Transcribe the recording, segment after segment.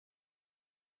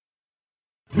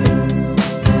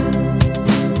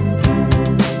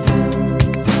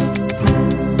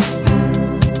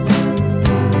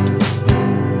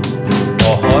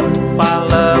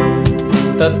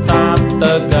tetap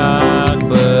tegak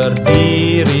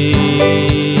berdiri.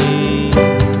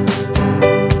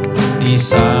 Di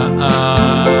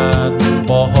saat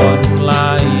pohon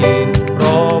lain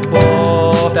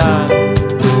roboh dan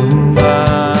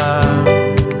tumbang,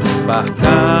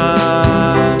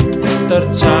 bahkan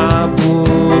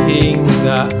tercabut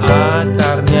hingga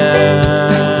akarnya,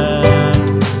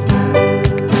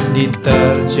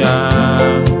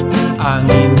 diterjang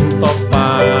angin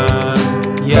topan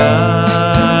yang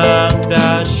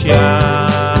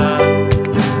dasyat.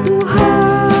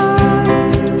 Tuhan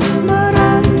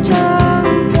merancang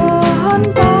pohon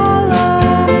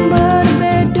palem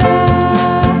berbeda.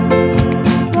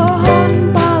 Pohon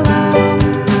palem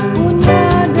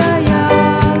punya daya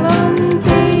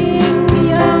lenting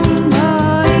yang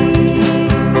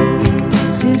baik.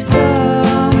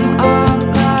 Sistem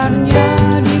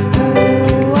akarnya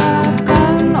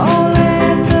dikuatkan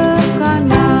oleh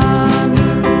tekanan,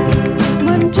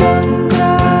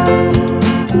 mencengkram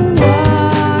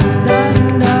kuat dan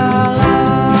dalam.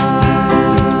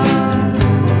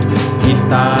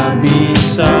 Kita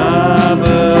bisa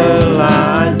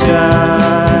belajar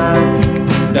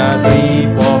dari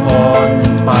pohon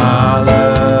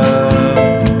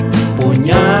palem,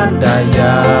 punya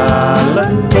daya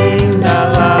lenting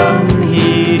dalam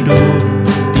hidup,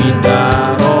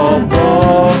 tidak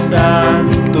roboh dan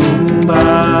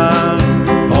tumbang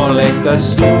oleh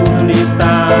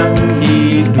kesulitan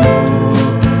hidup.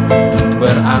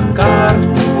 Berakar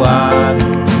kuat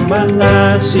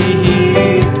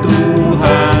mengasihi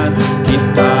Tuhan,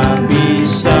 kita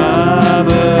bisa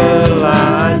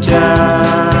belajar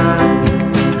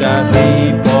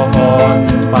dari pohon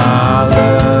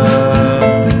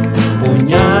palem,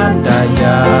 punya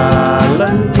daya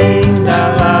lenting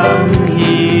dalam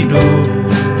hidup,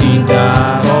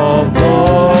 tidak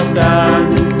roboh dan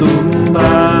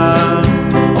tumbang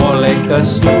oleh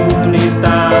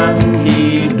kesulitan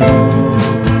hidup.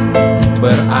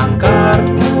 Berakar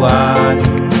kuat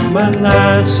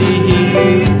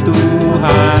mengasihi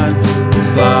Tuhan,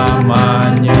 selamat